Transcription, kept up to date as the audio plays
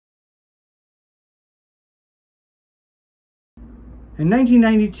In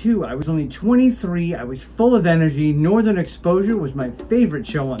 1992, I was only 23, I was full of energy, Northern Exposure was my favorite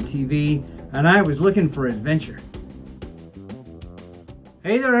show on TV, and I was looking for adventure.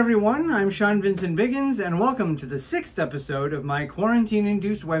 Hey there everyone, I'm Sean Vincent Biggins, and welcome to the 6th episode of my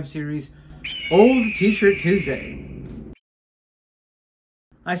quarantine-induced web series, Old T-Shirt Tuesday.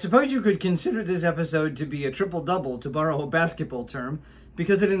 I suppose you could consider this episode to be a triple-double, to borrow a basketball term,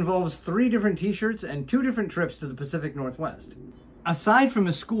 because it involves 3 different t-shirts and 2 different trips to the Pacific Northwest. Aside from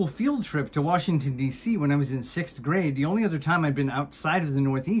a school field trip to Washington, D.C. when I was in 6th grade, the only other time I'd been outside of the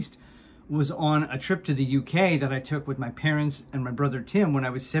Northeast was on a trip to the UK that I took with my parents and my brother Tim when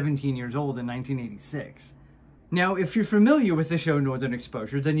I was 17 years old in 1986. Now, if you're familiar with the show Northern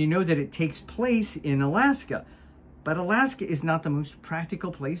Exposure, then you know that it takes place in Alaska. But Alaska is not the most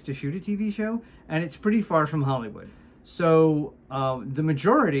practical place to shoot a TV show, and it's pretty far from Hollywood. So the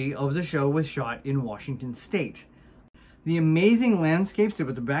majority of the show was shot in Washington State. The amazing landscapes that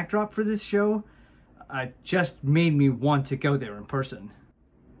were the backdrop for this show just made me want to go there in person.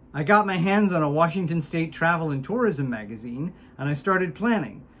 I got my hands on a Washington State travel and tourism magazine, and I started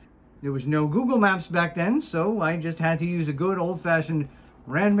planning. There was no Google Maps back then, so I just had to use a good old-fashioned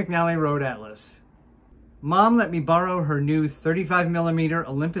Rand McNally Road Atlas. Mom let me borrow her new 35mm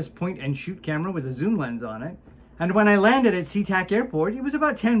Olympus point-and-shoot camera with a zoom lens on it. And when I landed at SeaTac Airport, it was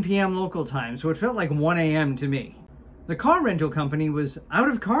about 10 p.m. local time, so it felt like 1 a.m. to me. The car rental company was out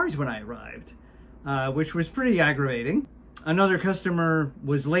of cars when I arrived, which was pretty aggravating. Another customer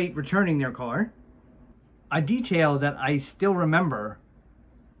was late returning their car. A detail that I still remember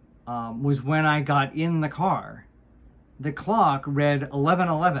was when I got in the car. The clock read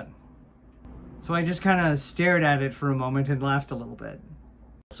 11:11. So I just kind of stared at it for a moment and laughed a little bit.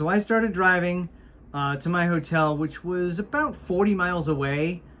 So I started driving to my hotel, which was about 40 miles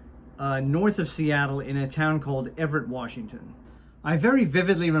away, north of Seattle in a town called Everett, Washington. I very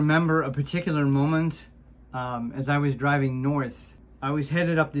vividly remember a particular moment as I was driving north. I was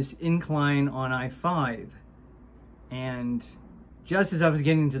headed up this incline on I-5, and just as I was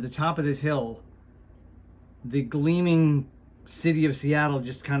getting to the top of this hill, the gleaming city of Seattle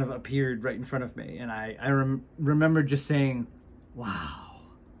just kind of appeared right in front of me, and I remember just saying, wow.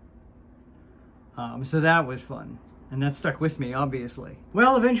 So that was fun, and that stuck with me, obviously.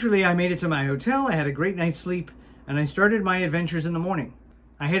 Well, eventually I made it to my hotel, I had a great night's sleep, and I started my adventures in the morning.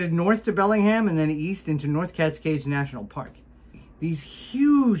 I headed north to Bellingham and then east into North Cascades National Park. These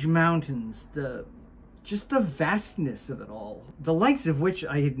huge mountains, just the vastness of it all, the likes of which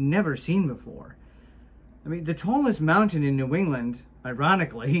I had never seen before. I mean, the tallest mountain in New England,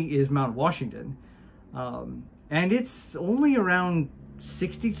 ironically, is Mount Washington, and it's only around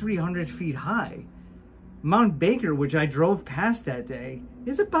 6,300 feet high. Mount Baker, which I drove past that day,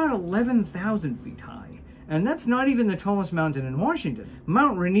 is about 11,000 feet high, and that's not even the tallest mountain in Washington.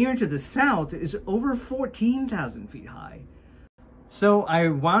 Mount Rainier to the south is over 14,000 feet high. So I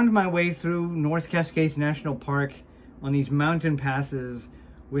wound my way through North Cascades National Park on these mountain passes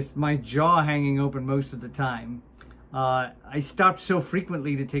with my jaw hanging open most of the time. I stopped so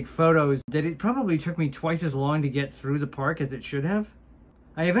frequently to take photos that it probably took me twice as long to get through the park as it should have.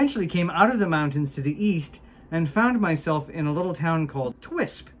 I eventually came out of the mountains to the east and found myself in a little town called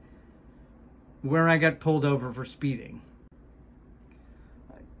Twisp, where I got pulled over for speeding.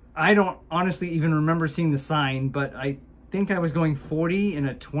 I don't honestly even remember seeing the sign, but I think I was going 40 in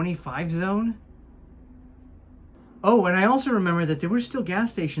a 25 zone. Oh, and I also remember that there were still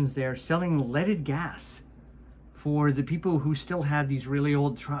gas stations there selling leaded gas for the people who still had these really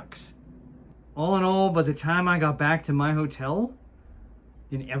old trucks. All in all, by the time I got back to my hotel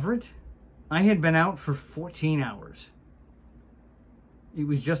in Everett, I had been out for 14 hours. It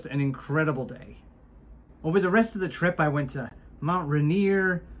was just an incredible day. Over the rest of the trip, I went to Mount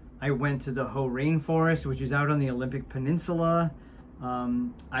Rainier, I went to the Hoh Rainforest, which is out on the Olympic Peninsula.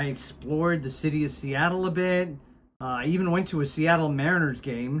 I explored the city of Seattle a bit. I even went to a Seattle Mariners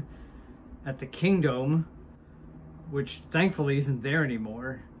game at the Kingdome, which thankfully isn't there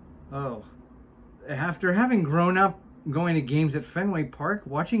anymore. Oh, after having grown up going to games at Fenway Park,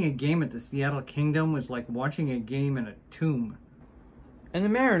 watching a game at the Seattle Kingdome was like watching a game in a tomb. And the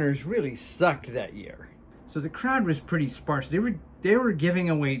Mariners really sucked that year. So the crowd was pretty sparse. They were giving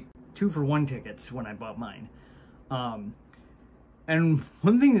away 2-for-1 tickets when I bought mine. And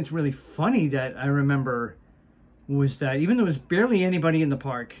one thing that's really funny that I remember was that even though there was barely anybody in the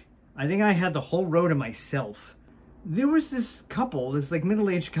park, I think I had the whole row to myself. There was this couple, this like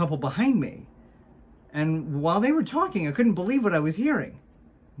middle-aged couple behind me. And while they were talking, I couldn't believe what I was hearing.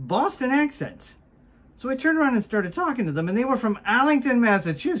 Boston accents. So I turned around and started talking to them, and they were from Allington,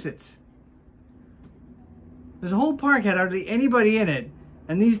 Massachusetts. This whole park had hardly anybody in it,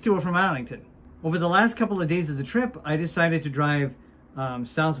 and these two are from Arlington. Over the last couple of days of the trip, I decided to drive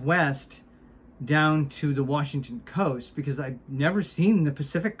southwest down to the Washington coast because I'd never seen the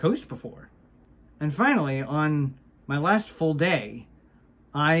Pacific coast before. And finally, on my last full day,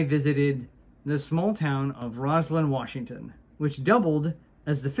 I visited the small town of Roslyn, Washington, which doubled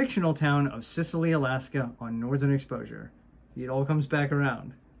as the fictional town of Sicily, Alaska on Northern Exposure. See, it all comes back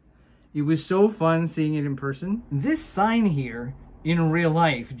around. It was so fun seeing it in person. This sign here, in real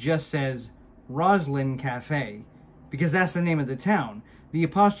life, just says Roslyn Cafe, because that's the name of the town. The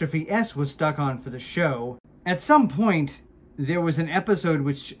apostrophe S was stuck on for the show. At some point, there was an episode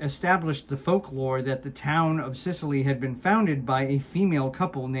which established the folklore that the town of Sicily had been founded by a female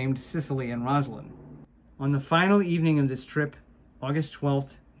couple named Cicely and Roslyn. On the final evening of this trip, August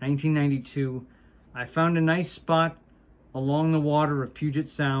 12th, 1992, I found a nice spot along the water of Puget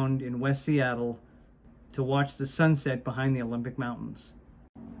Sound in West Seattle to watch the sunset behind the Olympic Mountains.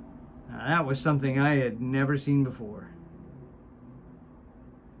 Now, that was something I had never seen before.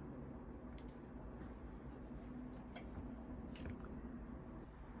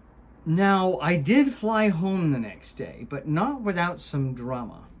 Now, I did fly home the next day, but not without some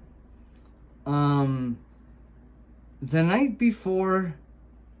drama. The night before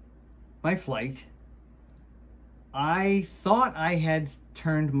my flight, I thought I had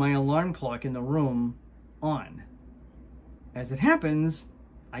turned my alarm clock in the room on. As it happens,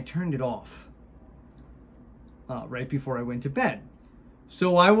 I turned it off right before I went to bed.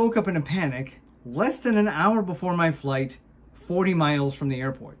 So I woke up in a panic less than an hour before my flight, 40 miles from the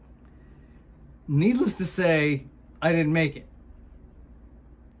airport. Needless to say, I didn't make it.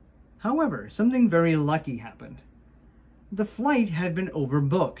 However, something very lucky happened. The flight had been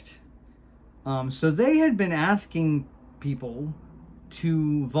overbooked. So they had been asking people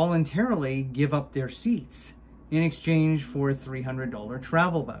to voluntarily give up their seats in exchange for a $300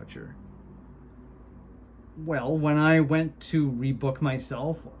 travel voucher. Well, when I went to rebook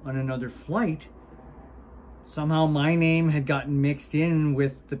myself on another flight, somehow my name had gotten mixed in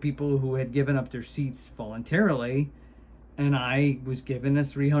with the people who had given up their seats voluntarily, and I was given a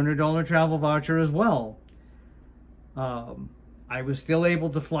 $300 travel voucher as well. I was still able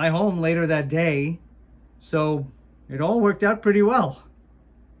to fly home later that day, so it all worked out pretty well.